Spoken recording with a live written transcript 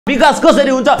विकास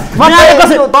कसरी हुन्छ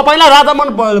तपाईलाई राजा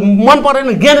मन परेन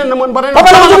ज्ञानेन्द्र मन परेन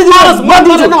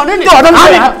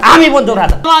हामी भन्छौँ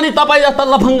राजा अनि तपाईँ जस्ता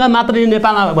लफङ्गा मात्रै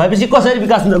नेपालमा भएपछि कसरी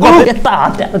विकास हुन्छ यस्ता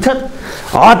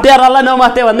हत्यारालाई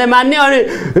नमात्यो भन्दै मान्ने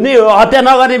अनि हत्या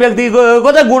नगर्ने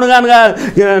व्यक्तिको चाहिँ गुणगान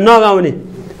नगाउने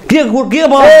के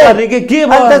गर्ने के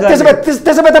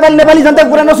त्यसो भए तपाईले नेपाली जनताको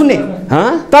कुरा नसुन्ने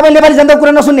तपाईँ नेपाली जनताको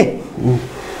कुरा नसुन्ने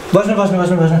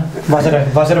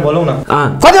बसेर बोलौँ न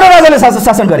कतिवटा राजाले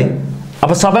शासन गरे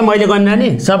अब सबै मैले गर्ने नि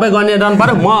सबै गर्ने रहनु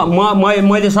पर्यो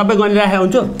मैले सबै गरिराखेको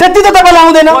हुन्छु त्यति त तपाईँलाई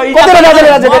आउँदैन कतिवटा राजाले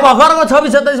राज्य भर्खरको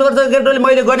 26-27 वर्ष केटोले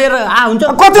मैले गरेर हुन्छ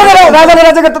कतिवटा राजाले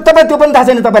राज्य तपाईँ त्यो पनि थाहा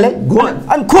छैन तपाईँलाई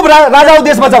अनि खुब राजा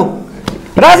देश बचाऊ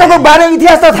राजाको बारे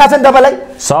इतिहास त थाहा छैन तपाईँलाई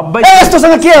सबै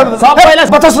यस्तोसँग के सबैलाई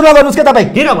बच्चा सुना गर्नुहोस् के तपाईँ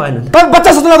किन भएन तपाईँ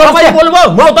बच्चा सुना गर्नुहोस् बोल्नुभयो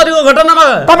मौतरीको घटनामा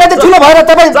तपाईँ त ठुलो भएर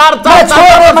तपाईँ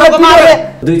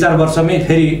 2-4 वर्षमै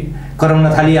फेरि कराउन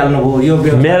थालिहाल्नुभयो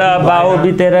यो मेरा बाउ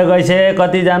बितेर गइसके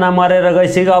कतिजना मरेर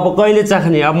गइसक्यो अब कहिले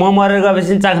चाख्ने अब म मरेर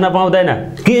गएपछि चाख्न पाउँदैन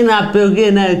के नाप्यो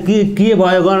के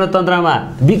भयो गणतन्त्रमा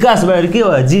विकास भयो के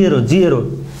भयो जिरो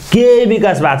के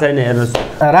विकास भएको छैन हेर्नुहोस्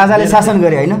राजाले शासन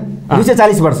गरे होइन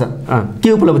 240 वर्ष के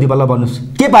उपलब्धि बल्ल भन्नुहोस्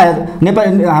के पायो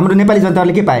हाम्रो नेपाली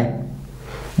जनताहरूले के पाए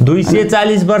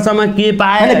 240 वर्षमा के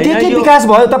पाए के विकास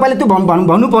भयो तपाईँले त्यो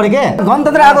भन्नु पर्यो के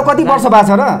गणतन्त्र आएको कति वर्ष भएको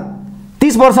छ र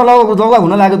 30 वर्ष लौगा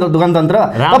हुन लाग्यो गणतन्त्र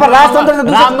अब राजतन्त्र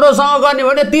राम्रोसँग गर्ने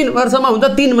भने 3 वर्षमा हुन्छ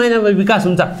 3 महिनामा विकास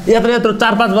हुन्छ यत्रो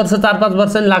 4-5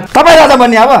 वर्ष नि लाग्छ तपाईँ राजा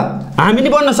बन्ने अब हामी नि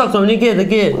बन्न सक्छौँ नि के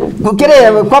अरे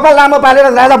कपाल लामो पालेर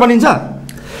राजा बनिन्छ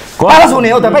पारस हुने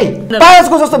हो तपाईँ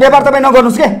पारसको जस्तो व्यापार तपाईँ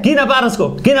नगर्नुहोस् के किन पारसको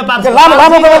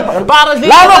लामो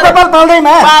कपाल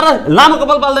पाल्दैमा लामो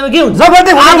कपाल पाल्दैमा के हुन्छ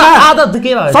आदत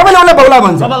के भयो सबैले उसलाई बौला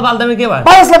भन्छ कपाल पाल्दैमा के भयो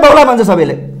पारसलाई बौला भन्छ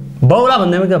सबैले बौला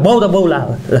भन्दैमा के बौला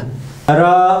र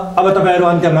अब तपाईँहरू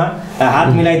अन्त्यमा हात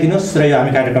मिलाइदिनुहोस् र यो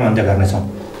हामी कार्यक्रम अन्त्य गर्नेछौँ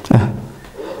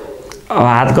अब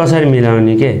हात कसरी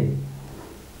मिलाउने के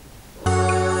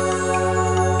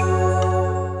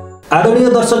आदरणीय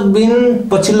दर्शकबिन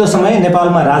पछिल्लो समय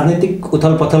नेपालमा राजनीतिक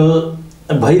उथलपथल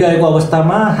भइरहेको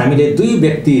अवस्थामा हामीले दुई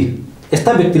व्यक्ति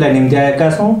यस्ता व्यक्तिलाई निम्त्याएका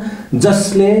छौँ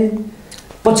जसले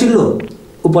पछिल्लो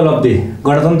उपलब्धि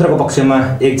गणतन्त्रको पक्षमा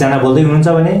एकजना बोल्दै हुनुहुन्छ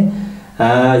भने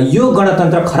यो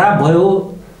गणतन्त्र खराब भयो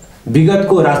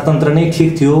विगतको राजतन्त्र नै ठीक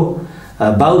थियो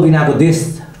बाउ बिनाको देश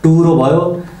टुहुरो भयो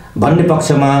भन्ने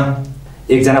पक्षमा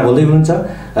एकजना बोल्दै हुनुहुन्छ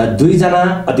दुईजना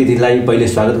अतिथिलाई पहिले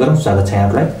स्वागत गरौँ स्वागत छ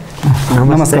यहाँलाई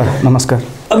नमस्कार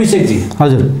अभिषेक जी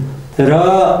हजुर र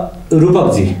रूपक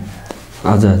जी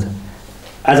हजुर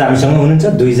आज हामीसँग हुनुहुन्छ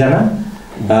दुईजना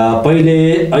पहिले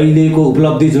अहिलेको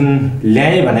उपलब्धि जुन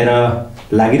ल्याए भनेर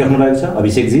लागिराख्नु भएको छ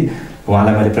अभिषेक जी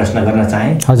उहाँलाई मैले प्रश्न गर्न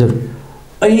चाहे हजुर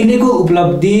अहिलेको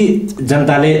उपलब्धि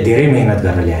जनताले धेरै मेहनत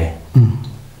गरेर ल्याए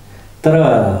तर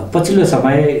पछिल्लो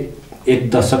समय एक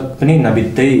दशक पनि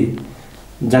नबित्दै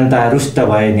जनता रुष्ट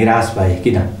भए निराश भए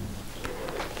किन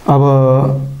अब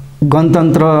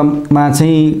गणतन्त्रमा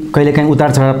चाहिँ कहिलेकाहीँ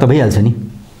उतार चढाव त भइहाल्छ नि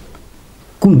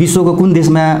कुन विश्वको कुन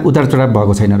देशमा उतार चढाव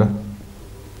भएको छैन र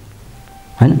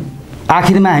हैन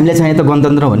आखिरमा हामीले चाहिँ त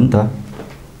गणतन्त्र हो नि त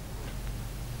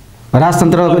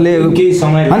राजतन्त्रले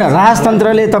हैन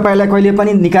राजतन्त्रले तपाईलाई कहिले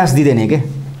पनि निकास दिँदैन के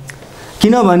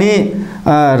किनभने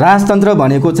राजतन्त्र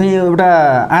भनेको चाहिँ एउटा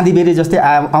आँधीबेहरी जस्तै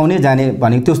आउने जाने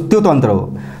भनेको त्यो तन्त्र हो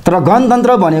तर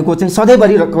गणतन्त्र भनेको चाहिँ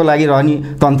सधैँभरिको लागि रहने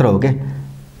तन्त्र हो के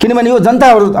किनभने यो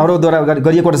जनताहरूद्वारा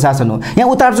गरिएको एउटा शासन हो यहाँ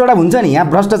उतार चढाव हुन्छ नि यहाँ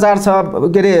भ्रष्टाचार छ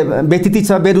के अरे व्यतिथि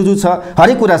छ बेरुजु छ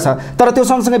हरेक कुरा छ तर त्यो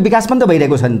सँगसँगै विकास पनि त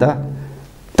भइरहेको छ नि त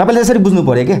तपाईले यसरी बुझ्नु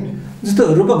पर्यो के जस्तो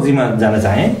रूपकजीमा जान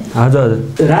चाहे हजुर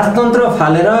राजतन्त्र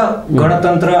फालेर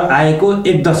गणतन्त्र आएको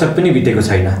एक दशक पनि बितेको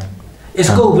छैन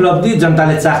यसको उपलब्धि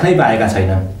जनताले चाख्नै पाएका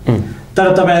छैन तर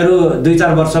तपाईहरु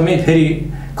 2-4 वर्षमै फेरि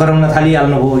कराउन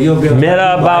थालिहाल्नुभयो यो मेरा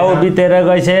बाउ बितेर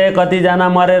गइसके कतिजना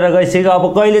मरेर गइसक्यो अब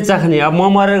कहिले चाख्ने अब म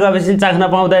मरेर गएपछि चाख्न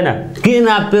पाउँदैन के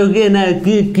नाप्यो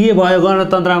के भयो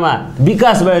गणतन्त्रमा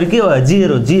विकास भयो के भयो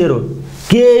जिरो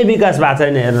के विकास भएको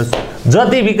छैन हेर्नुस्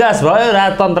जति विकास भयो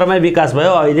राजतन्त्रमै विकास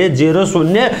भयो अहिले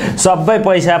 0-0 सबै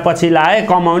पैसा पछि लाए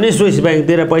कमाउने स्विस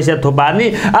बैंकतिर पैसा थुपार्ने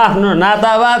आफ्नो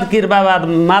नातावाद कृपावाद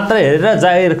मात्र हेरेर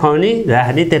जागिर खुवाउने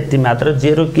राख्ने त्यति मात्र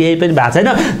जेरो केही पनि भएको छैन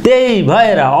त्यही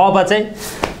भएर अब चाहिँ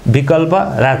विकल्प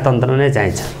राजतन्त्र नै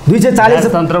चाहिन्छ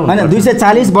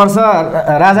 240 वर्ष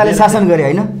राजाले शासन गरे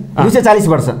हैन 240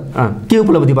 वर्ष के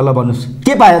उपलब्धि बल्ल भन्नुस्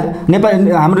के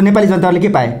पायो हाम्रो नेपाली जनताहरूले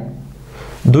के पाए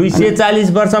 240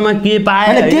 वर्षमा के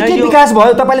पाए के विकास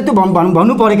भयो तपाईले त्यो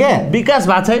भन्नु पर्यो के विकास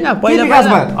भएको छैन पहिला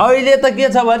अहिले त के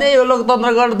छ भने यो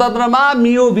लोकतन्त्र गणतन्त्रमा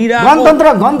मियो बिरा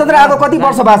गणतन्त्र आएको कति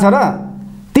वर्ष भएको छ र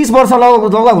 30 वर्ष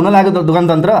लगभग हुन लाग्यो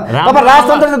गणतन्त्र। अब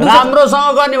राजतन्त्र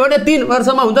राम्रोसँग गर्ने भने 3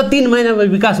 वर्षमा हुन्छ, 3 महिनामा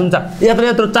विकास हुन्छ।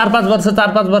 यत्रो 4-5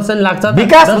 वर्ष नि लाग्छ।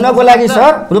 विकास हुनको लागि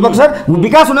सर, रूपक सर,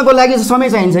 विकास हुनको लागि समय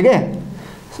चाहिन्छ के?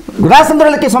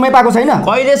 राजतन्त्रले के समय पाएको छैन?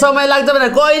 कहिले समय लाग्छ भने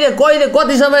कहिले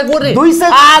कति समय कुर्ने?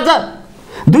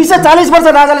 240 वर्ष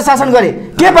राजाले शासन गरे,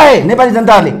 के पाए नेपाली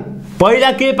जनताहरूले?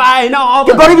 पहिला के पाए हैन, अब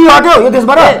गरिबी हट्यो यो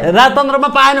देशबाट। राजतन्त्रमा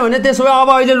पाएन भने त्यसो भए अब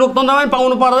अहिले लोकतन्त्रमा पनि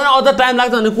पाउनु पर्दैन, अझ टाइम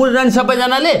लाग्छ भने कुरिरहने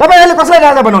सबैजनाले। तपाईहरुले कसलाई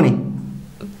राजा बनाउने?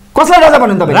 कसलाई राजा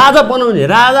बनाउने तपाईले? राजा बनाउने,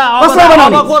 राजा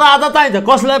अबको राजा चाहिन्छ।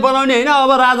 कसलाई बनाउने हैन,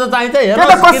 अब राजा चाहिन्छ।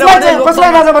 हेर्नुस्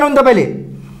कसलाई राजा बनाउने तपाईले?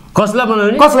 कसलाई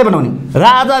बनाउने? कसलाई बनाउने?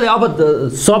 राजाले अब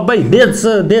सबै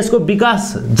देशको विकास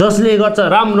जसले गर्छ,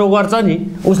 राम्रो गर्छ नि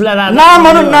उसलाई राजा। नाम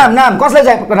भन्नु, नाम कसलाई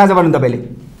राजा बनाउने तपाईले?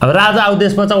 अब राजा आउ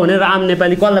देश बचाउ भने राम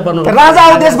नेपाली कसलाई बनाउनु? राजा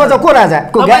आउ देश बचाउ को राजा?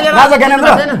 राजा ज्ञानेन्द्र?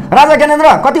 राजा ज्ञानेन्द्र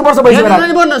कति वर्ष भइसक्यो?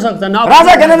 राजा बन्न सक्छ।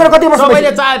 राजा ज्ञानेन्द्र कति वर्ष भइसक्यो?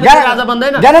 सबैले चाहेपछि राजा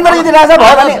बन्दैन। ज्ञानेन्द्र यदि राजा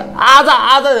भयो भने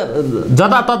आज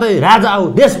जताततै राजा आउ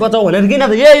देश बचाउ भनेर किन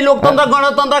त? यही लोकतन्त्र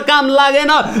गणतन्त्र काम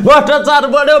लागेन, भ्रष्टाचार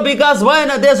बढ्यो, विकास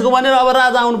भएन देशको भनेर अब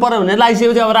राजा आउनु पर्यो भने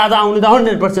लागिसकेपछि अब राजा आउनु त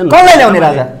 100%। कसलाई ल्याउने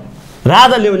राजा?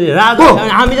 राजा ल्याउने, राजा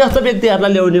हामी जस्तो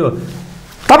व्यक्तिहरूलाई ल्याउने हो।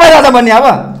 तपाईँ राजा बन्ने?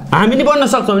 अब हामी नि बन्न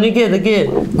सक्छौँ नि। के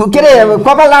अरे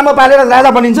कपाल लामो पालेर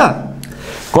राजा बनिन्छ?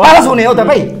 पारस हुने हो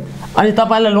तपाईँ? अनि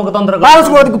तपाईलाई लोकतन्त्र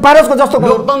पारसको जस्तो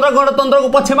लोकतन्त्र गणतन्त्रको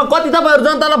पक्षमा कति तपाईहरु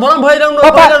जनतालाई भ्रम भइरहनु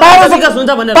विकास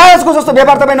हुन्छ भनेर? पारसको जस्तो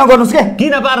व्यापार तपाईँ नगर्नुस् के?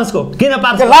 किन पारसको? किन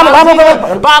पारस? लामो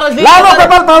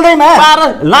कपाल पाल्दैमा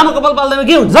लामो कपाल पाल्दैमा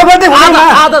के हुन्छ?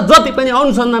 आज जति पनि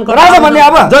अनुसन्धान राजा भन्ने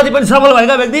अब जति पनि सफल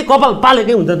भएका व्यक्ति कपाल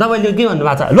पालेकै हुन्छ। तपाईले के भन्नु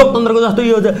भएको छ? लोकतन्त्रको जस्तो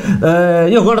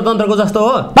यो गणतन्त्रको जस्तो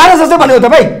हो? पारस जस्तो भन्यो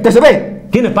तपाईँ? त्यसो भए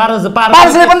किन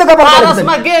पारसले पनि त कपाल पालेको छ?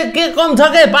 पारसमा के कम छ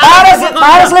के?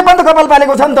 पारसले पनि त कपाल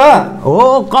पालेको छ नि त।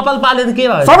 हो, कपाल पाले त के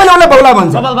भयो? सबैले उनलाई बौला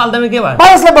भन्छ। कपाल पाल्दैमा के भयो?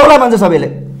 पारसले बौला भन्छ सबैले।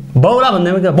 बौला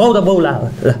भन्दैमा के? बौला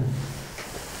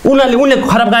उनले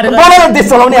खराब कार्य बौलाले देश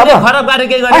चलाउने अब? खराब कार्य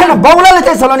के गर्ने? हैन, बौलाले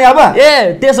देश चलाउने अब?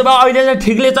 ए त्यसो भए अहिले चाहिँ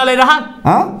ठिकले चलाइरहन।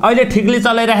 अहिले ठिकले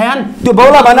चलाइरहन। त्यो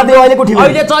बौला भन्दा त्यो अहिलेको ठिक हो।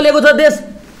 अहिले चलेको छ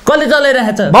देश, कसले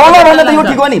चलाइरहेछ? बौला भन्दा त यो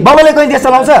ठिक हो नि। बौलाले कहीं देश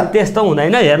चलाउँछ? त्यस्तो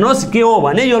हुँदैन। हेर्नुहोस् के हो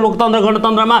भने यो लोकतन्त्र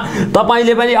गणतन्त्रमा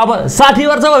तपाईले पनि अब 60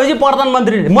 वर्ष भएपछि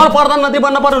प्रधानमन्त्री, म प्रधानमन्त्री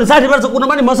बन्न पर्यो भने 60 वर्ष कुर्नु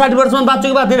पनि, म 60 वर्षमा बाँच्छु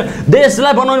कि बाँच्दिन?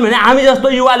 देशलाई बनाउनु भने हामी जस्तो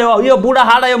युवाले हो, यो बुढा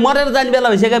हाडा यो मरेर जाने बेला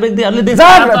भइसकेका व्यक्तिहरूले देश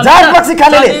जाट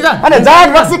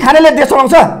रक्सी खानेले देश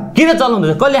चलाउँछ? किन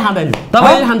चलाउँदैन? कसले खाँदैन?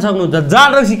 तपाईले खान सक्नुहुन्छ। जाट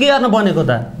रक्सी के गर्न बनेको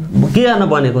त? के गर्न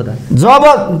बनेको त? जब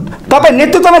तपाईँ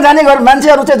नेतृत्वमा जाने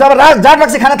मान्छेहरू चाहिँ जब जाट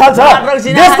रक्सी खान थाल्छ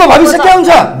देशको भविष्य के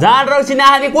हुन्छ? जाट रक्सी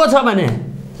नखाने को छ भने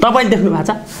तपाईले देख्नु भएको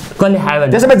छ? कसले खायो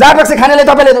भने? त्यसो भए जाट रक्सी खानेले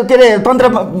तपाईले के रे तन्त्र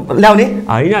ल्याउने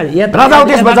हैन? राजा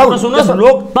देश बचाउ। सुन्नुहोस्,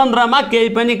 लोकतन्त्रमा केही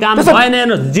पनि काम भएन।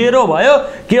 हेर्नुहोस्, जेरो भयो।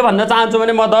 के भन्न चाहन्छु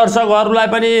भने म दर्शकहरूलाई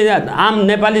पनि आम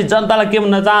नेपाली जनतालाई के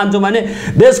भन्न चाहन्छु भने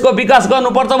देशको विकास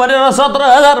गर्नुपर्छ भनेर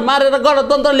 17,000 मारेर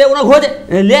गणतन्त्र ल्याउन खोजे,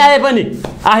 ल्याए पनि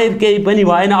आखिर केही पनि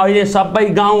भएन। अहिले सबै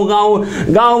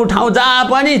गाउँ ठाउँ जहाँ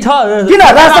पनि छ किन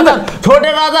राजतन्त्र छोटे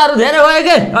राजाहरू धेरै भयो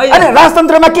के? अरे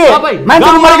राजतन्त्रमा के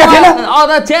मान्छे मरेका थिएन?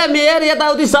 अध्यक्ष मेयर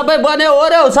यताउति सबै बन्यो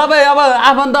ओर्यो, सबै अब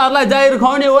आफन्तहरूलाई जागिर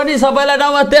खुवाउने हो नि, सबैलाई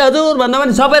नमस्ते हजुर भन्दा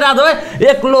पनि सबै राजा भए।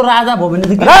 एक्लो राजा भयो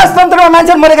भने राजतन्त्रमा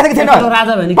मान्छे मरेका थिएन? एक्लो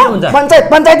राजा भने के हुन्छ?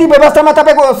 पञ्चायती व्यवस्थामा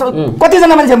तपाईको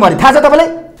कतिजना मान्छे मरे थाहा छ तपाईँलाई?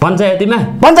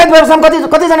 पञ्चायत व्यवस्थामा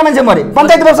कतिजना मान्छे मरे?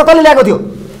 पञ्चायत व्यवस्था कसले ल्याएको थियो?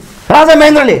 राजा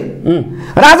महेन्द्रले।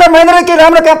 राजा महेन्द्रले के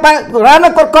राम्रो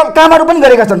कामहरू पनि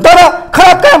गरेका छन्, तर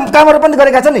खराब कामहरू पनि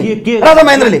गरेका छन् नि राजा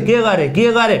महेन्द्रले। के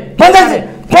गरे?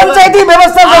 पञ्चायती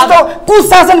व्यवस्था जस्तो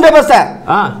कुशासन व्यवस्था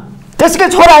त्यसकै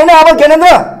छोरा होइन अब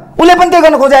ज्ञानेन्द्र, उसले पनि त्यो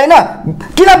गर्न खोजे होइन?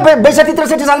 किन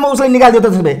 62-63 सालमा उसलाई निकालिदियो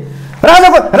त? त्यसो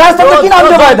राजाको राजतन्त्र किन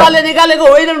अन्त्य भयो त? निकालेको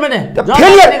होइन भने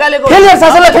फेलियर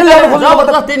शासनलाई फेरि ल्याउन खोज्नु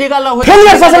पर्छ।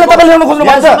 फेलियर शासनलाई तपाईले ल्याउन खोज्नु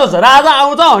पर्छ। राजा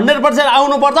आउँछ 100%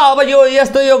 आउनुपर्छ। अब यो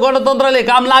यस्तो यो गणतन्त्रले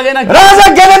काम लागेन। राजा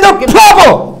ज्ञानेन्द्र फ्लप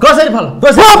हो। कसरी फल?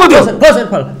 कसरी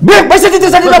फल?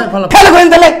 62-63 फेल भयो नि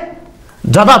त्यसले।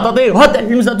 जताततै हत्या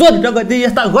हिंसा चोरी डकैती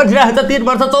यस्ता गरिरहेको छ। 3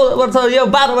 वर्ष 14 वर्ष यो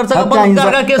 12 वर्षको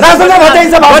बलात्कारका केस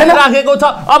राखेको छ।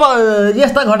 अब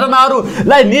यस्ता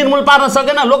घटनाहरूलाई निर्मूल पार्न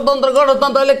सकेन लोकतन्त्र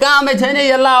गणतन्त्रले। कामै छैन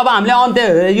यसलाई। अब हामीले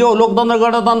अन्त्य यो लोकतन्त्र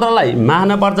गणतन्त्रलाई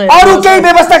मान्न पर्छ। अरु केही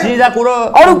व्यवस्था सिधा कुरो,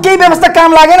 अरु केही व्यवस्था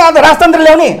काम लागेन। अन्त राजतन्त्र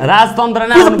ल्याउने, राजतन्त्र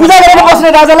नै पूजा गरेर बस्ने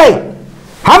राजालाई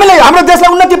हामीले हाम्रो देशलाई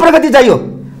उन्नति प्रगति चाहियो,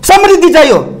 समृद्धि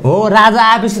चाहियो। हो, राजा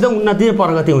आएपछि त उन्नति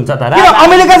प्रगति हुन्छ त।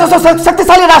 अमेरिका जस्तो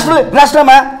शक्तिशाली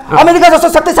राष्ट्रमा अमेरिका जस्तो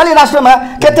शक्तिशाली राष्ट्रमा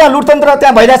के त्यहाँ लुटतन्त्र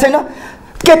त्यहाँ भइरहेको छैन?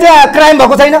 के त्यहाँ क्राइम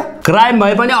भएको छैन? क्राइम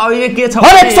भए पनि अहिले के छ?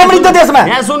 हरेक समृद्ध देशमा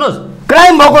यहाँ सुन्नुहोस्,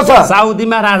 क्राइम भएको छ।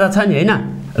 साउदीमा राजा छ नि होइन?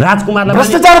 राजकुमारलाई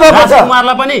भ्रष्टाचार भएको छ।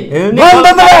 राजकुमारलाई पनि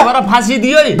नेपालबाट फाँसी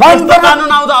दियो नि। त्यस्तो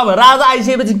कानुन आउँछ। अब राजा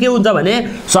आइसकेपछि के हुन्छ भने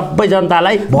सबै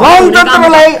जनतालाई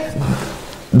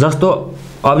जस्तो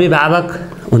अभिभावक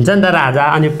हुन्छ नि त राजा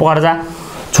अनि प्रजा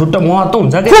छुट्टो महत्त्व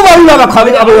हुन्छ कि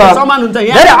समान हुन्छ।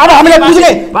 अब हामीलाई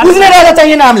बुझ्ने राजा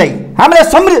चाहिएन। हामीलाई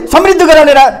समृद्ध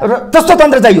गराउने त्यस्तो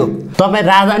तन्त्र चाहियो। तपाईँ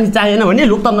राजा नि चाहिएन भने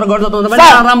लोकतन्त्र गणतन्त्र पनि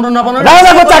राम्रो नपाउनु।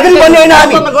 राजाको चाकरी बन्ने होइन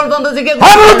हामी। गणतन्त्र चाहिँ के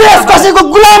हाम्रो देश कसैको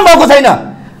गुलाम भएको छैन।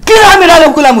 किन हामी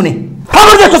राजाको गुलाम हुने?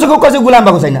 हाम्रो देश कसैको गुलाम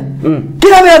भएको छैन।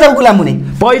 किन हामी राजाको गुलाम हुने?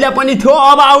 पहिला पनि थियो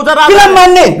अब आउँछ राजा। किन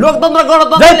मान्ने? लोकतन्त्र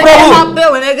गणतन्त्र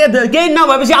भने केही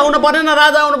नभएपछि आउनु परेन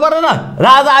राजा आउनु परेन।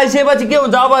 राजा आइसकेपछि के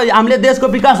हुन्छ अब हामीले देशको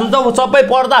विकास हुन्छ सबै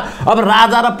पर्दा अब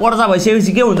राजा र प्रजा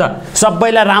भइसकेपछि के हुन्छ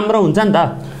सबैलाई राम्रो हुन्छ नि त।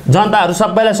 जनताहरू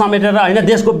सबैलाई समेटेर होइन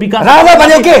देशको विकास। राजा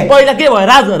भने के? पहिला के भयो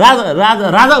राजा राजा राजा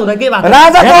राजा हुँदा के भएको?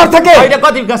 राजाको अर्थ के? पहिला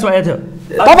कति विकास भएको थियो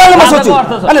तपाईले म सोच्छु।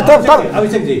 अनि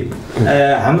अभिषेक जी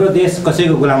हाम्रो देश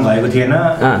कसैको गुलाम भएको थिएन।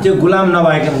 त्यो गुलाम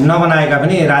नबनाएका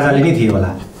पनि राजाले नै थियो होला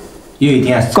यो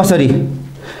इतिहास। कसरी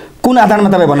कुन आधारमा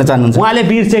तपाईँ भन्न चाहनुहुन्छ? उहाँले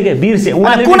बिर्से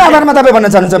उहाँले कुन आधारमा तपाईँ भन्न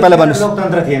चाहनुहुन्छ पहिला भन्नुहोस्।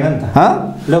 लोकतन्त्र थिएन नि त।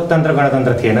 लोकतन्त्र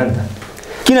गणतन्त्र थिएन नि त।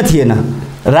 किन थिएन?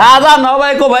 राजा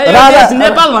नभएको भए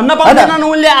नेपाल भन्न पाउँदैनन्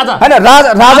उनले आज। हैन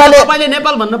राजाले तपाईले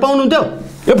नेपाल भन्न पाउनुहुन्थ्यो?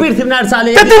 यो पृथ्वीनारायण शाहले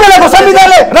त्यति बेलाको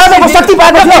संविधानले राजाको शक्ति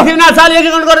पाएको थियो। पृथ्वीनारायण शाहले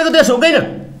एकीकरण गरेको देश हो किन?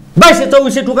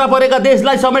 2224 टुक्रा परेका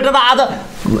देशलाई समेटेर आज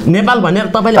नेपाल भनेर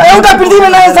तपाईले एउटा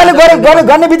पृथ्वीनारायण शाहले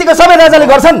गर्ने बित्तिकै सबै राजाले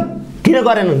गर्छन्। किन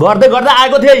गरेन? गर्दै गर्दै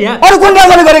आएको थियो यहाँ। अरु कुन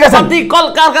राजाले गरेका छन्? कति कल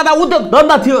कारखाना उद्योग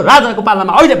धन्दा थियो राजाको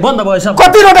पालामा। अहिले बन्द भयो सब।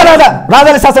 कतिवटा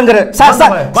राजाले शासन गरे?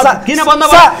 किन बन्द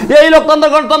भयो? यही लोकतन्त्र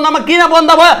गणतन्त्रमा किन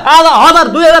बन्द भयो? आज 1000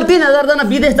 2000 3000 जना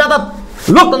विदेश जाँदा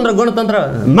लोकतन्त्र गणतन्त्र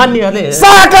मान्नेहरूले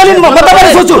शाहकालीनमा म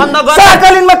तपाईलाई सोच्छु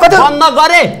शाहकालीनमा कति बन्द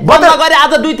गरे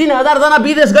आज 2-3 हजार जना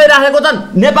विदेश गइराखेको छन्।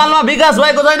 नेपालमा विकास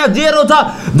भएको छैन। जेरो छ।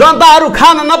 जनताहरू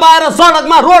खान नपाएर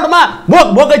सडकमा रोडमा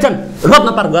भोकै छन्।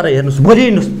 रत्नपार गरेर हेर्नुस् भोलि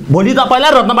हिँड्नुस्। भोलि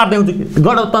तपाईँलाई रत्नपार देखाउँछु।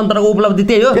 गणतन्त्रको उपलब्धि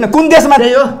त्यही हो।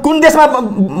 कुन देशमा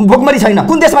भोकमरी छैन?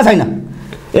 कुन देशमा छैन?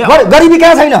 गरिबी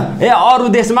कहाँ छैन? अरू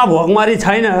देशमा भोकमरी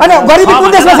छैन। गरिबी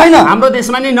कुन देशमा छैन? हाम्रो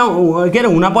देशमा नि के अरे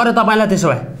हुन पर्यो तपाईँलाई त्यसो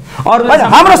भए।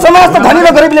 हाम्रो समाज त धनी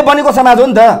र गरिबले बनेको समाज हो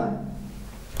नि त।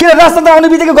 किन राजतन्त्र आउने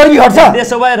बित्तिकै गरिबी हट्छ?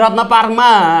 त्यसो भए रत्नपार्कमा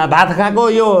भात खाएको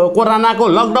यो कोरोनाको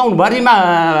लकडाउन भरिमा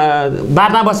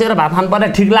बाटमा बसेर भात खानु पर्ने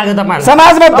ठिक लाग्यो तपाईँलाई?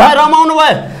 समाजमा रमाउनु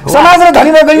भयो। समाजमा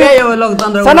धनी र गरिबी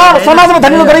लोकतन्त्र समाजमा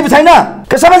धनी र गरिबी छैन।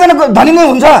 सबैजना धनी नै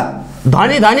हुन्छ।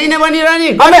 धनी नै बनिरहने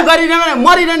गरिब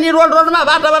मरिरहने रोडमा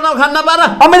बाटोमा खान नपाएर।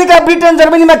 अमेरिका ब्रिटेन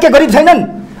जर्मनीमा के गरिब छैनन्?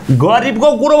 गरिबको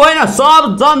कुरो होइन। सब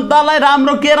जनतालाई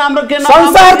राम्रो के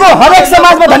संसारको हरेक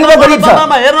समाजमा धनी र गरिब छ।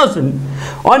 हेर्नुहोस्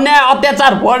अन्याय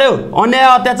अत्याचार बढ्यो। अन्याय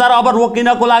अत्याचार अब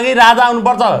रोकिनको लागि राजा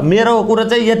आउनुपर्छ। मेरो कुरो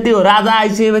चाहिँ यति हो। राजा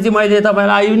आइसकेपछि मैले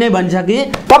तपाईँलाई आयु नै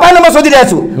भनिसकेँ। तपाईँलाई म सोधिरहेको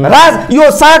छु यो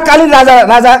शाहकालीन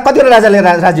राजा कतिवटा राजाले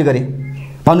राज्य गरे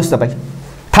भन्नुहोस् तपाईँ?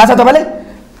 थाहा छ तपाईँलाई?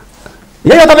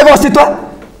 यही हो तपाईँको अस्तित्व?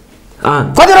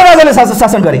 कतिवटा राजाले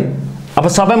शासन गरे? अब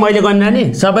सबै मैले गर्ने नि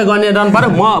सबै गर्ने रहनु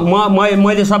पर्यो।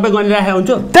 मैले सबै गरिरहेको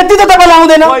हुन्छु। त्यति त तपाईँलाई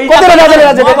आउँदैन। कतिवटा राजाले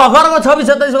राज्य गरे? भर्खरको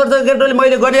 26-27 वर्ष केटोले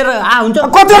मैले गरेर हुन्छ।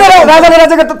 कतिवटा राजाले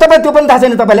राज्य गरे तपाईँ त्यो पनि थाहा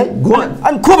छैन तपाईँलाई?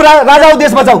 अनि खुब राजा हो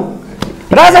देश बचाऊ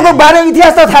राजाको बारे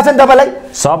इतिहास त थाहा छैन तपाईँलाई?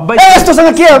 सबै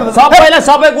यस्तोसँग के सबैलाई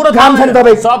सबै कुरो थाहा छैन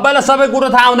तपाईँ? सबैलाई सबै कुरो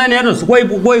थाहा हुँदैन। हेर्नुहोस्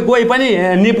कोही पनि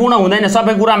निपुण हुँदैन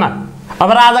सबै कुरामा। अब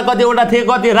राजा कतिवटा थिए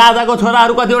कति राजाको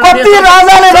छोराहरू कतिवटा कति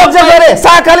राजाले राज्य गरे?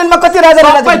 शाहकालीनमा कति राजाले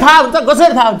राज्य गरे? थाहा हुन्छ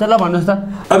कसरी थाहा हुन्छ ल भन्नुहोस् त?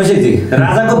 अभिषेक जी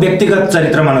राजाको व्यक्तिगत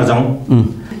चरित्रमा नजाउँ।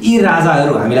 यी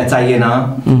राजाहरू हामीलाई चाहिएन।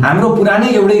 हाम्रो पुरानै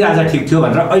एउटै राजा ठिक थियो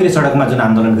भनेर अहिले सडकमा जुन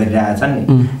आन्दोलन गरिरहेका छन् नि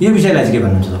यो विषयलाई चाहिँ के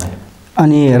भन्नुहुन्छ तपाईँ?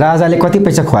 अनि राजाले कति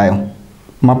पैसा खुवायो?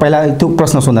 म पहिला त्यो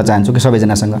प्रश्न सोध्न चाहन्छु कि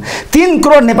सबैजनासँग 3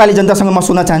 करोड नेपाली जनतासँग म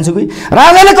सोध्न चाहन्छु कि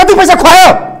राजाले कति पैसा खुवायो?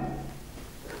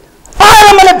 आएर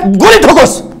मलाई गोली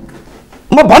ठोकोस्।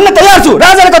 म भन्न तयार छु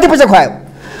राजाले कति पैसा खुवायो?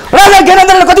 राजा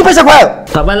ज्ञानेन्द्रले कति पैसा खुवायो?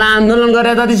 तपाईँलाई आन्दोलन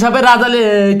गरे जति सबै राजाले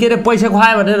के अरे पैसा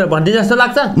खुवायो भनेर भन्ने जस्तो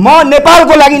लाग्छ? म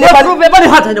नेपालको लागि नेपाली रुपियाँ पनि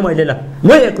खाएको छैन मैले।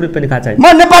 ल 1 रुपियाँ पनि खाएको छैन। म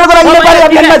नेपालको लागि नेपाली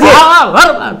अभियानमा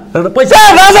थिएँ। पैसा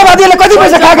राजावादीले कति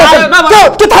पैसा खाएको छ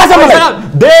त्यो थाहा छ मलाई।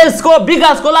 देशको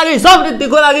विकासको लागि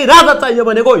समृद्धिको लागि राजा चाहियो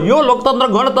भनेको यो लोकतन्त्र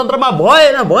गणतन्त्रमा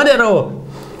भएन भनेर हो।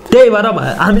 त्यही भएर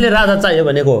हामीले राजा चाहियो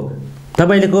भनेको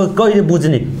तपाईँले कहिले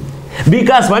बुझ्ने?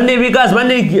 विकास भन्ने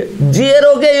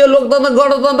जेरो के यो लोकतन्त्र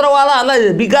गणतन्त्रवालाहरूलाई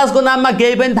विकासको नाममा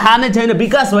केही पनि थाहा नै छैन।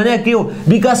 विकास भने के हो?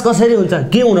 विकास कसरी हुन्छ?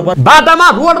 के हुनु पर्छ? बाटामा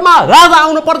रोडमा राजा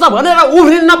आउनुपर्छ भनेर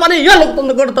उभिन्न पनि यो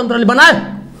लोकतन्त्र गणतन्त्रले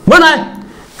बनाए।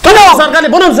 किन सरकारले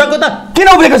बनाउन सक्यो त? किन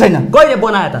उब्रेको छैन? कहिले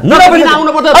बनायो त? किन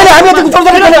आउनु पर्छ? अहिले हामी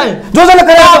जोजना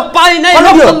तपाईँ नै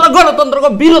लोकतन्त्र गणतन्त्रको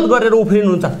विरोध गरेर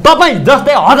उफ्रिनुहुन्छ। तपाईँ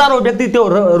जस्तै हजारौँ व्यक्ति त्यो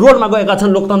रोडमा गएका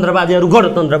छन्, लोकतन्त्रवादीहरू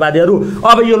गणतन्त्रवादीहरू।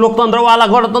 अब यो लोकतन्त्रवाला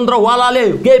गणतन्त्रवालाले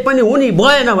केही पनि हुने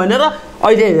भएन भनेर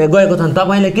अहिले गएको छन्।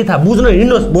 तपाईँले के थाहा, बुझ्नु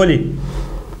हिँड्नुहोस्। भोलि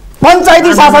पञ्चायती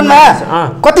शासनमा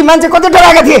कति मान्छे कति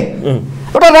डराएका थिए।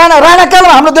 एउटा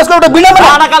राणाकालमा हाम्रो देशको एउटा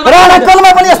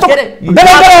राणाकालमा पनि यस्तो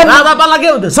राजापालमा के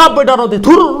हुन्थ्यो? सबै डराउँथे,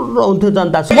 थुर्रो हुन्थ्यो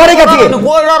जनता, मरेका थिए।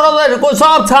 कोही डराउँदैन, कोही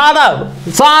सब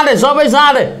साँडे सबै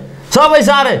साँडे।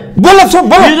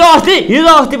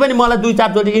 हिजो अस्ति पनि मलाई 2-4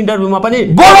 चोटि इन्टरभ्यूमा पनि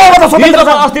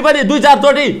अस्ति पनि 2-4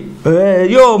 चोटि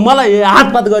यो मलाई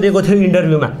हातपात गरिएको थियो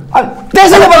इन्टरभ्यूमा।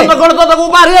 गणतन्त्रको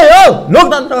उपहार यही हो,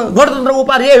 लोकतन्त्र गणतन्त्रको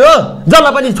उपहार यही हो।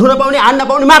 जसलाई पनि छुन पाउने, हान्न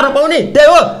पाउने, मार्न पाउने,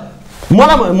 त्यही हो।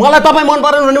 मलाई तपाईँ मन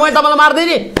परेन भने मैले तपाईँलाई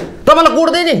मार्दिनँ, तपाईँलाई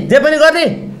कुट्दिनँ, जे पनि गर्ने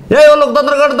यही हो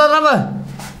लोकतन्त्र गणतन्त्रमा।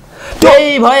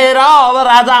 त्यही भएर अब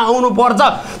राजा आउनुपर्छ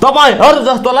तपाईँहरू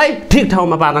जस्तोलाई ठिक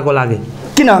ठाउँमा पार्नको लागि।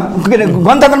 किन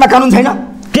गणतन्त्रमा कानुन छैन,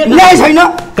 न्याय छैन?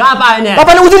 कहाँ पाए न्याय?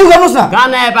 तपाईँले उजुरी गर्नुहोस् न। कहाँ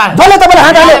न्याय पाए? जसले तपाईँले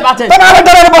हात हाले तपाईँ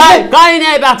डराएर बस्ने, कहीँ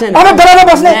न्याय पाएको छैन। अब डराएर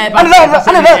बस्ने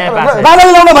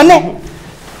राजाले ल्याउन भन्ने।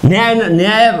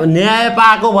 न्याय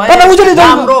पाएको भए,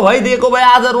 राम्रो भइदिएको भए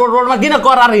आज रोडमा किन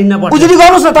करार हिँड्न पर्छ? उजुरी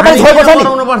गर्नुहोस् न। तपाईँले छोएको छ नि,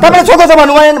 तपाईँले छोएको छ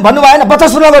भन्नु भएन। बच्चा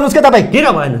सुन्न गर्नुहोस् के तपाईँ? किन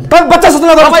भएन? तपाईँ बच्चा सुन्न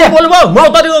गर्नुहोस्। बोल्नुभयो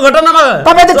मौतरीको घटनामा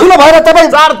तपाईँ त ठुलो भएर तपाईँ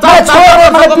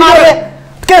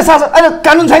के शासन अहिले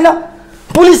कानुन छैन,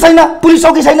 पुलिस छैन, पुलिस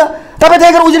चौकी छैन, तपाईँ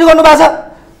त्यही गरेर उजुरी गर्नु भएको छ।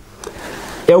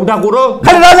 एउटा कुरो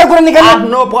खालि राजा कुरा निकाल्नु,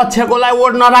 आफ्नो पक्षकोलाई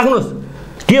वोट नराख्नुहोस्।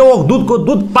 के हो दुधको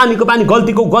दुध, पानीको पानी,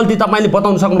 गल्तीको गल्ती तपाईँले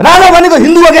बताउन सक्नु। राजा भनेको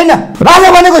हिन्दू हो कि होइन? राजा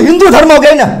भनेको हिन्दू धर्म हो कि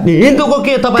होइन? हिन्दूको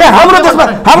के तपाईँ हाम्रो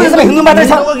देशमा हिन्दू मात्रै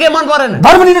छ? के मन परेन?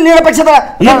 धर्म निरपेक्षता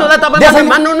हिन्दूलाई तपाईँ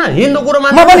मान्नु न, हिन्दू कुरो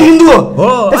मान्नु। म पनि हिन्दू हो।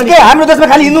 त्यसके हाम्रो देशमा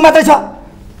खालि हिन्दू मात्रै छ,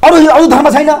 अरू धर्म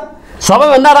छैन।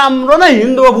 सबैभन्दा राम्रो नै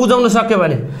हिन्दू हो बुझाउन सक्यो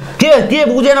भने।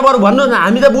 के बुझेन बरु भन्नु न,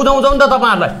 हामी त बुझाउँछौँ नि त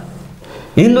तपाईँहरूलाई।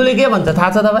 हिन्दूले के भन्छ थाहा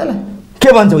छ तपाईँलाई? के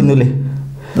भन्छ हिन्दूले?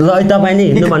 तपाईँ नि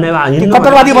हिन्दू भन्ने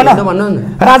कट्टरवादी भन्नु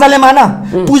न, राजाले मान,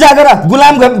 पूजा गर,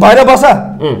 गुलाम भएर बस।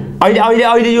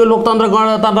 अहिले यो लोकतन्त्र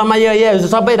गणतन्त्रमा यो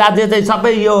सबै राज्य चाहिँ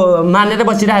सबै यो मानेर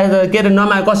बसिरहेको, के अरे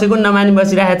कसैको नमानी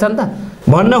बसिरहेको छ नि त।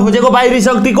 भन्न खोजेको बाहिरी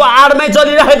शक्तिको आडमै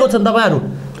चलिरहेको छ तपाईँहरू।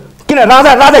 किन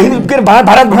राजा के अरे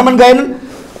भारत भ्रमण गएनन्?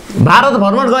 भारत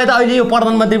भ्रमण गए त अहिले यो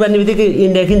प्रधानमन्त्री बन्ने बित्तिकै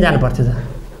इन्डिया किन जानु पर्थ्यो त?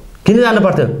 किन जानु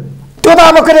पर्थ्यो? त्यो त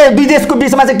अब के अरे विदेशको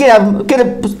बिचमा चाहिँ के अरे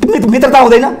मित्रता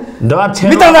हुँदैन?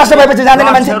 मित्र राष्ट्र भएपछि जाँदैन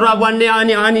मान्छे बन्ने।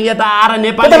 अनि यता आएर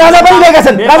नेपाली राजा पनि गएका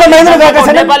छन्, राजा महेन्द्र गएका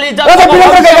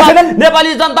छन्, नेपाली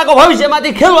जनताको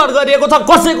भविष्यमाथि खेलवाड गरिएको छ।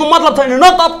 कसैको मतलब छैन, न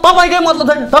तपाईँकै मतलब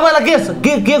छैन। तपाईँलाई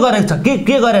के गरेको छ?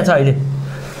 के गरेछ अहिले?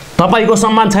 तपाईँको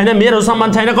सम्मान छैन, मेरो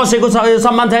सम्मान छैन, कसैको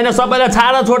सम्मान छैन। सबैलाई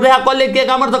छाडा छोड्दै कसले के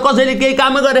काम गर्छ, कसैले केही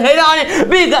काम गरे होइन। अनि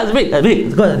विकास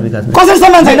कसरी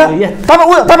सम्मान छैन?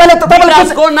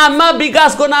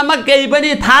 विकासको नाममा केही पनि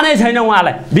थाहा नै छैन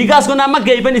उहाँलाई। विकासको नाममा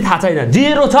केही पनि थाहा छैन,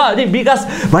 जिरो छ। अनि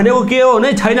विकास भनेको के हो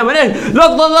नै छैन भने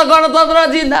लोकतन्त्र गणतन्त्र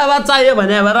जिन्दाबाद चाहियो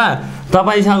भने भएर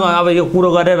तपाईँसँग अब यो कुरो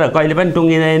गरेर कहिले पनि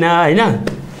टुङ्गिँदैन होइन।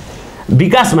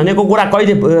 विकास भनेको कुरा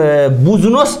कहिले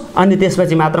बुझ्नुहोस्, अनि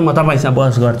त्यसपछि मात्र म तपाईँसँग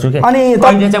बहस गर्छु कि। अनि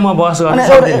कहिले चाहिँ म बहस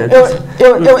गर्छु।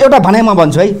 एउटा भनाइ म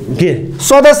भन्छु है, के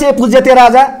सदस्य पूज्यते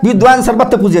राजा, विद्वान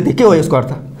सर्वत्र पूज्यते। के हो यसको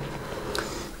अर्थ?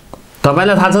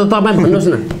 तपाईँलाई थाहा छ? तपाईँ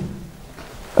भन्नुहोस् न।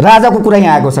 राजाको कुरा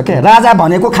यहाँ आएको छ क्या। राजा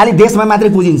भनेको खालि देशमा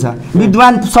मात्रै बुझिन्छ,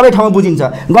 विद्वान सबै ठाउँमा बुझिन्छ।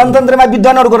 गणतन्त्रमा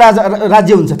विद्वानहरूको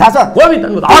राज्य हुन्छ, थाहा छ?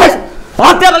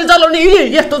 हत्याले चलाउने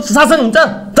यस्तो शासन हुन्छ,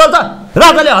 चल्छ?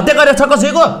 राजाले हत्या गरेको छ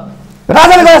कसैको?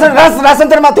 राजाले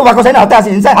राजतन्त्रमा त्यो भएको छैन,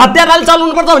 हत्याले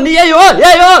चलाउनु पर्छ भन्ने यही हो।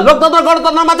 लोकतन्त्र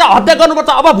गणतन्त्रमा चाहिँ हत्या गर्नुपर्छ।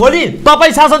 अब भोलि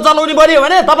तपाईँ शासन चलाउने बन्यो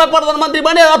भने, तपाईँ प्रधानमन्त्री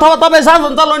बन्यो अथवा तपाईँ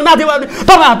शासन चलाउने माथि भयो भने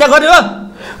तपाईँ हत्या गर्यो।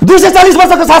 240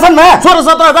 वर्षको शासनमा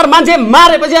 16-17 हजार मान्छे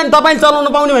मारेपछि अनि तपाईँ चलाउनु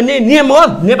पाउने भन्ने नियम हो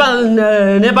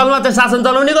नेपालमा चाहिँ शासन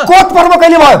चलाउने। कोत पर्व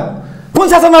कहिले भयो? कुन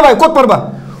शासनमा भयो? कोत पर्व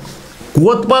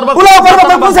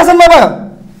कुन शासनमा भयो?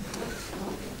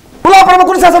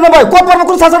 कुन शासनमा भयो? कोत पर्व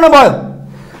कुन शासनमा भयो?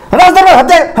 राजदरबार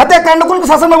हत्याकाण्ड कुन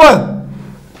शासनमा भयो?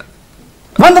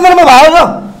 गणतन्त्रमा भयो र?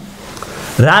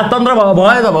 राजतन्त्र भयो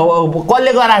त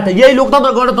कसले गराएको त? यही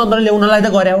लोकतन्त्र गणतन्त्र ल्याउनलाई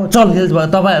त गरे हो। चलखेल भयो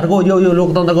तपाईँहरूको यो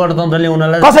लोकतन्त्र गणतन्त्र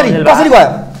ल्याउनलाई। कसरी भयो?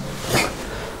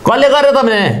 कसले गर्यो त?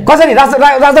 कसरी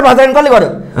राजदरबार हत्याकाण्ड कसले गर्यो?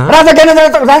 राजा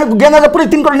ज्ञानेन्द्र पुरै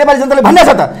 3 करोड नेपाली जनताले भन्ने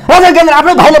छ त? राजा ज्ञानेन्द्र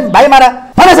आफ्नै भाइ मारा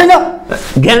भने छैन?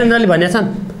 ज्ञानेन्द्रले भने छन्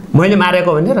मैले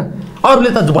मारेको भनेर। अरूले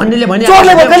त भन्नेले भने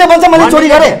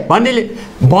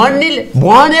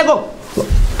भनेको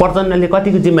प्रचण्डले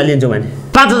कतिको जिम्मा लिन्छु भने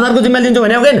 5,000को जिम्मा लिन्छु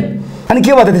भने हो किन? अनि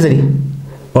के भयो त त्यसरी?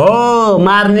 हो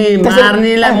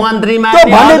मार्नेलाई मन्त्री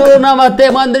मार्ने नमस्ते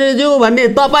मन्त्रीज्यू भन्ने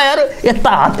तपाईहरु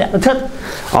यस्ता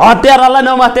हत्यारालाई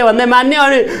नमस्ते भन्दै मान्ने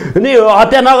अनि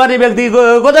हत्या नगर्ने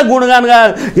व्यक्तिको चाहिँ गुणगान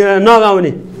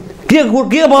नगाउने के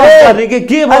बहस गर्ने के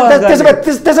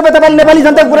त्यसो भए तपाईले नेपाली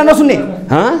जनताको कुरा नसुन्ने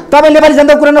तपाईले नेपाली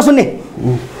जनताको कुरा नसुन्ने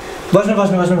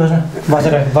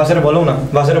बसेर बोलौँ न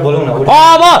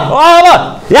अब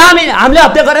हामीले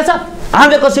हत्या गरेछ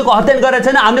हामीले कसैको हत्या गरेको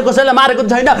छैन हामीले कसैलाई मारेको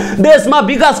छैन देशमा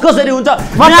विकास कसरी हुन्छ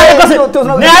न्याय कसरी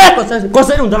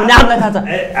हुन्छ भन्ने हामीलाई थाहा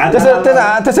छ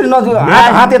त्यसरी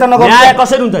हात यता नगर्नु न्याय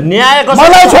कसरी हुन्छ न्याय कसरी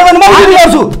मलाई छोड्यो भने म उजुरी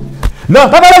गर्छु ल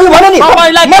तपाईलाई भने नि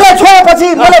मलाई छोडेपछि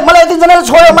मलाई यति जनाले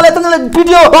छोड्यो मलाई यति जनाले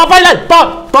पिट्यो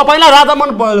तपाईलाई राजा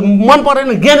मन परेन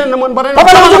ज्ञानेन्द्र मन परेन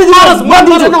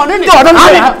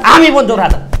हामी भन्छौँ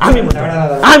राजा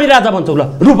हामी राजा भन्छौँ ल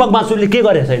रूपक बासुरीले के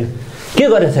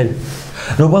गरेको छैन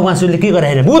रूपक बासुरीले के गरे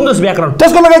हैन बुझ्नुस् व्याकरण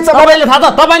त्यसको लागि तपाईले थाहा छ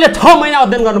तपाईले 6 महिना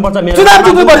अध्ययन गर्नुपर्छ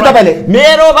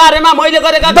मेरो बारेमा मैले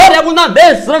गरेका कार्य बुझ्न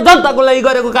देश र जनताको लागि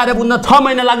गरेको कार्य बुझ्न 6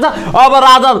 महिना लाग्छ अब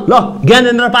राजा ल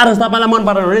ज्ञानेन्द्र पारस तपाईलाई मन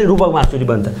परेन भने रूपक बासुरी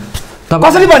बन्छ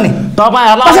कसरी बन्ने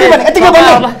तपाईहरुलाई कसरी बन्ने यतिकै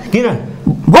बन्ने किन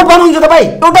भोट पाउनुहुन्छ तपाई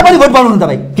एउटा पनि भोट पाउनुहुन्न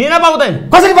तपाई किन पाउँदैन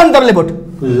कसरी बन्ने तपाईले भोट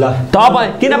ल तपाई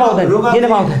किन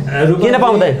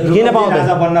पाउँदैन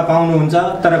राजा बन्न पाउनुहुन्छ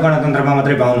तर गणतन्त्रमा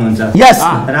मात्रै पाउनुहुन्छ यस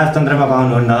राजतन्त्रमा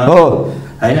पाउनुहुन्न हो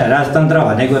हैन राजतन्त्र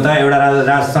भनेको त एउटा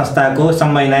राज संस्थाको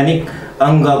संवैधानिक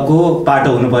अङ्गको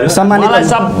पाटो हुनु पर्यो मलाई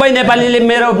सबै नेपालीले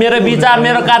मेरो विचार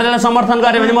मेरो कार्यलाई समर्थन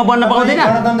गरे भने म बन्न पाउँदिन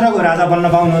गणतन्त्रको राजा बन्न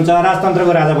पाउनुहुन्छ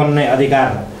राजतन्त्रको राजा बन्ने अधिकार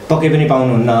पक्कै पनि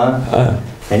पाउनुहुन्न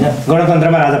हैन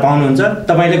गणतन्त्रमा राजा पाउनुहुन्छ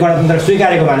तपाईले गणतन्त्र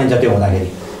स्वीकारेको मानिन्छ त्यो हुँदाखेरि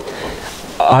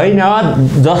हैन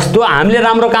जस्तो हामीले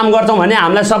राम्रो काम गर्छौं भने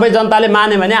हामीलाई सबै जनताले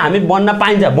माने भने हामी बन्न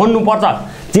पाइन्छ बन्नु पर्छ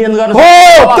चेन्ज गर्नु हो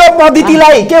त्यो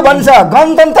पद्धतिलाई के भन्छ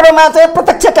गणतन्त्रमा चाहिँ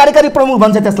प्रत्यक्ष कार्यकारी प्रमुख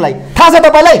भन्छ त्यसलाई थाहा छ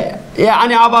तपाईलाई ए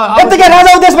अनि अब यतिकै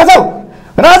राजा उद्देश बचाऊ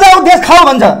राजा उद्देश खाऊ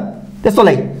भन्छ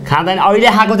त्यस्तोलाई खाँदैन अहिले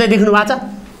खाएको चाहिँ देख्नु भएको छ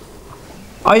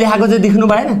अहिले खाएको चाहिँ देख्नु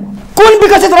भएन कुन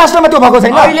विकसित राष्ट्रमा त्यो भएको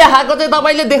छैन अहिले खाएको चाहिँ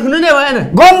तपाईले देख्नु नै भएन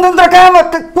गणतन्त्र कहाँ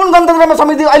कुन गणतन्त्रमा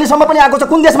समिति अहिलेसम्म पनि आएको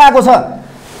छ कुन देशमा आएको छ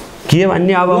के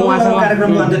भन्ने अब उहाँसँग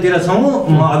कार्यक्रमको अन्त्यतिर छौं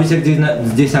म अभिषेक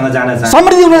जीसँग जान चाहन्छु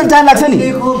समृद्धि हुन चाहन लाग्छ नि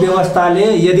अहिलेको व्यवस्थाले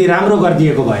यदि राम्रो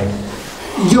गरिदिएको भए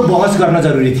यो बहस गर्न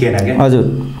जरुरी थिएन के हजुर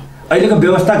अहिलेको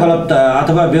व्यवस्था गलत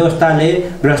अथवा व्यवस्थाले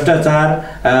भ्रष्टाचार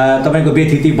तपाईको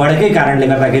व्यथिति बढेकै कारणले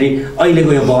गर्दाखेरि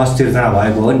अहिलेको यो बहस सिर्जना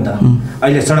भएको हो नि त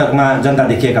अहिले सडकमा जनता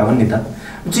देखिएका हुन् नि त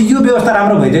यो व्यवस्था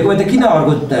राम्रो भइदिएको भए त किन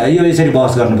अर्को यो यसरी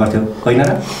बहस गर्नु पर्थ्यो हैन र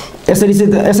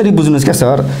यसरी बुझ्नुस् क्या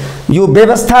सर यो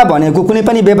व्यवस्था भनेको कुनै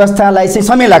पनि व्यवस्थालाई चाहिँ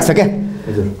समय लाग्छ क्या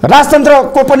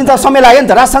राजतन्त्रको पनि त समय लाग्यो नि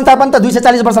त राज संस्था पनि त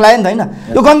 240 वर्ष लाग्यो नि त हैन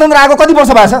यो गणतन्त्र आएको कति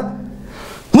वर्ष भएको छ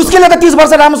मुस्किलले त 30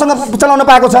 वर्ष राम्रोसँग चलाउन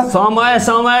पाएको छ समय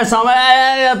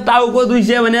टाउको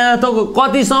 200 भने त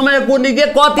कति समय कुर्ने के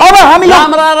कति अब हामी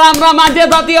राम्रा मान्छे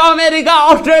जति अमेरिका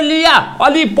अस्ट्रेलिया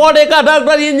अलि पढेका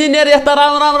डाक्टर इन्जिनियर यस्ता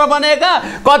राम्रो बनेका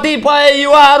कतिपय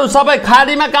युवाहरू सबै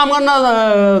खाडीमा काम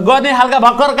गर्ने खालका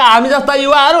भर्खरका हामी जस्ता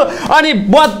युवाहरू अनि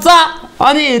बच्चा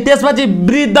अनि त्यसपछि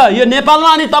वृद्ध यो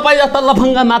नेपालमा अनि तपाई जस्ता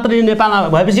लफङ्गा मात्र नेपालमा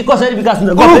भएपछि कसरी विकास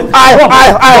हुन्छ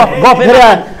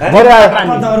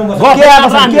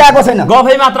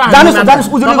गफै मात्र जानुस्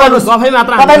उजुरी गर्नुस् गफै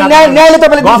मात्र न्यायले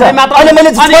तपाईले दिन्छ अहिले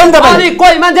मैले छोड्न तपाईले अनि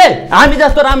कोही मान्छे हामी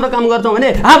जस्तो राम्रो काम गर्छौं भने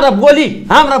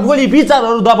हाम्रा बोली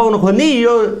विचारहरू दबाउन खोज्ने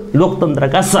यो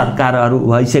लोकतन्त्रका सरकारहरू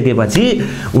भइसकेपछि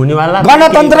हुनेवाला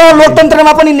गणतन्त्र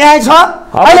लोकतन्त्रमा पनि न्याय छ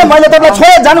अहिले मैले तपाईलाई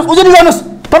छोडे जानुस् उजुरी गर्नुस्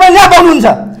तपाई न्याय पाउनुहुन्छ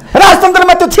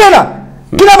राजतन्त्रमा त्यो थिएन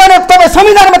किनभने तपाई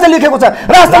संविधानमा चाहिँ लेखेको छ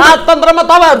राजतन्त्रमा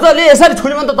तपाईहरुले यसरी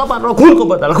छोड्यो भने त तपाईहरुको खुनको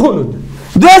बदला खुन हुन्छ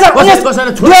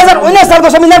 2019 सालको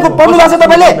संविधानको पढ्नु भएको छ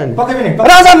तपाईले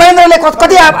राजा महेन्द्रले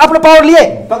कति आफ्नो पावर लिए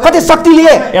कति शक्ति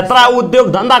लिए यत्रा उद्योग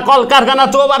धन्दा कल कारखाना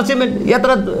चौबार सिमेन्ट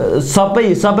यत्रा सबै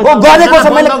गरेको छ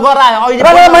मैले गराए अहिले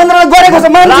राजा महेन्द्रले गरेको छ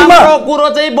राम्रो कुरो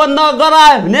चाहिँ बन्द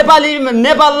गराए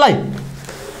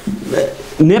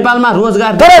नेपालमा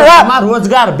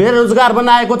रोजगार बेरोजगार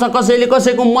बनाएको छ कसैले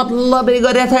कसैको मतलबै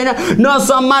गरेको छैन न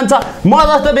सम्मान छ म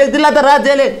जस्तो व्यक्तिलाई त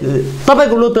राज्यले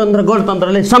तपाईको लोकतन्त्र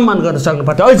गणतन्त्रले सम्मान गर्न सक्नु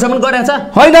पर्छ अहिलेसम्म गरेछ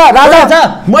हैन राजा छ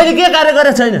मैले के कार्य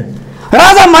गरेछ छैन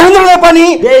राजा महेन्द्रले पनि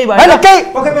हैन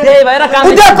त्यही भएर काम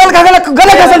उद्योग कल कारखाना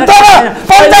गरेका छन् तर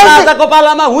पञ्चायतको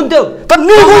पालामा हुन्थ्यो त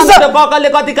निर्गुण ककले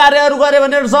कति कार्यहरू गरे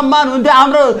भनेर सम्मान हुन्थ्यो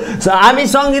हाम्रो हामी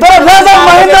संगीत तर राजा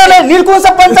महेन्द्रले निर्गुण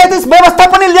पञ्चायती व्यवस्था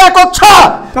पनि ल्याएको छ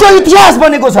त्यो इतिहास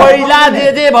बनेको छ पहिला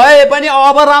जे भए पनि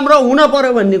अब राम्रो हुन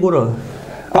पर्यो भन्ने कुरो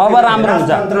अब राम्रो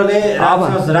हुन्छ। राजतन्त्रले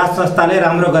राज संस्थाले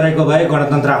राम्रो गरेको भए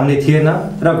गणतन्त्र आउने थिएन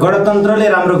र गणतन्त्रले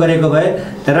राम्रो गरेको भए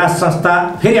राज संस्था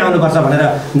फेरि आउनुपर्छ भनेर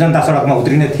जनता सडकमा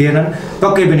उत्रिने थिएनन्।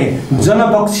 पक्कै पनि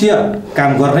जनपक्षीय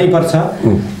काम गर्नै पर्छ।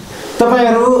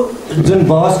 तपाईहरु जुन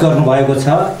बहस गर्नुभएको छ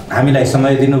हामीलाई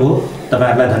समय दिनुभयो,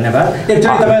 तपाईहरुलाई धन्यवाद।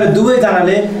 एकचोटि तपाईहरु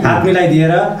दुवैजनाले हात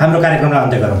मिलाइदिएर हाम्रो कार्यक्रमलाई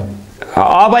अन्त्य गरौँ।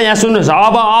 अब यहाँ सुन्नुहोस्,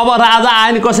 अब राजा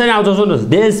आयो नि कसरी आउँछ सुन्नुहोस्।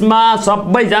 देशमा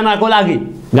सबैजनाको लागि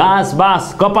घाँस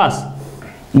बाँस कपास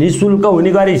निःशुल्क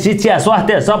हुने गरी शिक्षा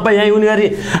स्वास्थ्य सबै यहीँ हुने गरी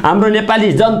हाम्रो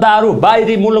नेपाली जनताहरू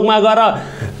बाहिरी मुलुकमा गएर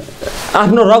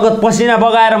आफ्नो रगत पसिना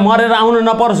बगाएर मरेर आउनु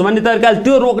नपरोस् भन्ने तरिकाले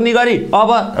त्यो रोक्ने गरी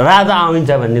अब राजा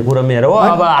आउँछ भन्ने कुरो मेरो हो।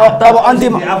 अब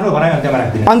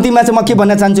अन्तिममा चाहिँ म के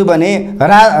भन्न चाहन्छु भने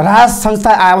राज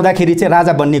संस्था आउँदाखेरि चाहिँ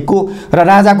राजा बन्ने को र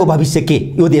राजाको भविष्य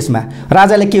के यो देशमा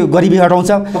राजाले के गरिबी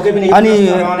हटाउँछ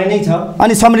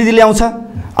अनि समृद्धि ल्याउँछ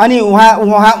अनि उहाँ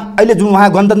अहिले जुन उहाँ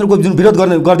गणतन्त्रको जुन विरोध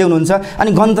गर्दै हुनुहुन्छ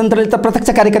अनि गणतन्त्रले त प्रत्यक्ष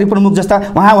कार्यकारी प्रमुख जस्ता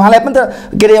उहाँलाई पनि त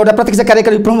के अरे एउटा प्रत्यक्ष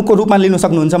कार्यकारी प्रमुखको रूपमा लिन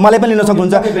सक्नुहुन्छ, मलाई पनि लिन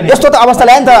सक्नुहुन्छ। यस्तो त अवस्था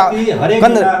ल्यायो नि त।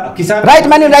 Right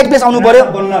man in right place आउनु पर्यो।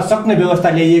 बन्न सक्ने व्यवस्था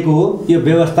ल्याइएको हो। यो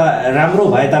व्यवस्था राम्रो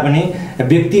भए तापनि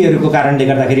व्यक्तिहरूको कारणले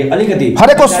गर्दाखेरि अलिकति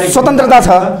हरेकको स्वतन्त्रता छ।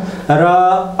 र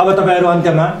अब तपाईहरु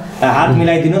अन्त्यमा हात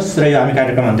मिलाइदिनुस् र यो हामी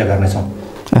कार्यक्रम अन्त्य गर्नेछौँ।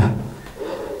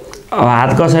 हात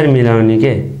कसरी मिलाउने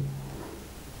के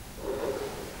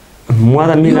म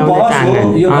त मिलाउने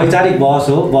चाहन्छु। यो वैचारिक बहस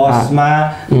हो। बहसमा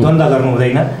द्वन्द्व गर्नु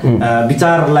हुँदैन,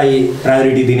 विचारलाई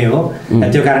प्रायोरिटी दिने हो।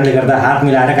 त्यो कारणले गर्दा हात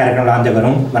मिलाएर कार्यक्रमलाई अन्त्य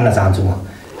गरौँ भन्न चाहन्छु म।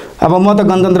 अब म त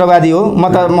गणतन्त्रवादी हो। म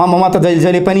त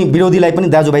जहिले पनि विरोधीलाई पनि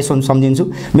दाजुभाइ सम्झिन्छु।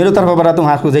 मेरो तर्फबाट त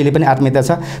उहाँको जहिले पनि आत्मीयता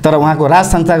छ। तर उहाँको राज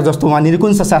संस्था जस्तो उहाँ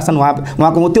निरकुञ्ज शासन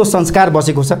उहाँको त्यो संस्कार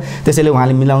बसेको छ, त्यसैले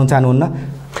उहाँले मिलाउन चाहनुहुन्न।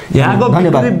 यहाँको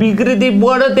विकृति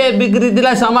बढ्यो, त्यही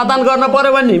विकृतिलाई समाधान गर्न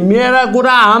पर्यो भने मेरा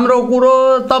कुरा हाम्रो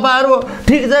कुरो तपाईहरु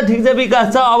ठिक छ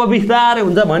विकास छ अब बिस्तारै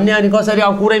हुन्छ भन्ने अनि कसरी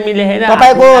अब कुरै मिले हैन।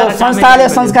 तपाईको संस्थाले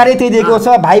संस्कारै त्यही दिएको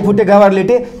छ, भाइ फुटे गवर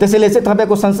लेटे, त्यसैले चाहिँ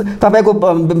तपाईको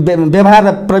व्यवहार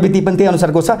र प्रवृत्ति पनि त्यही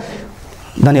अनुसारको छ।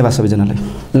 धन्यवाद सबैजनालाई।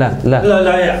 ल ल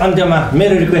अन्त्यमा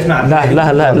मेरो रिक्वेस्टमा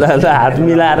हात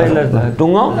मिलाएर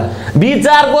टुङ्गौ।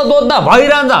 विचारको द्वन्द्व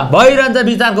भइरहन्छ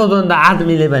विचारको द्वन्द्व हात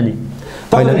मिले पनि।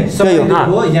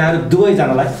 यहाँहरू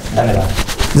दुवैजनालाई धन्यवाद।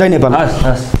 जय नेपाल। हस्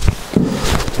हस्।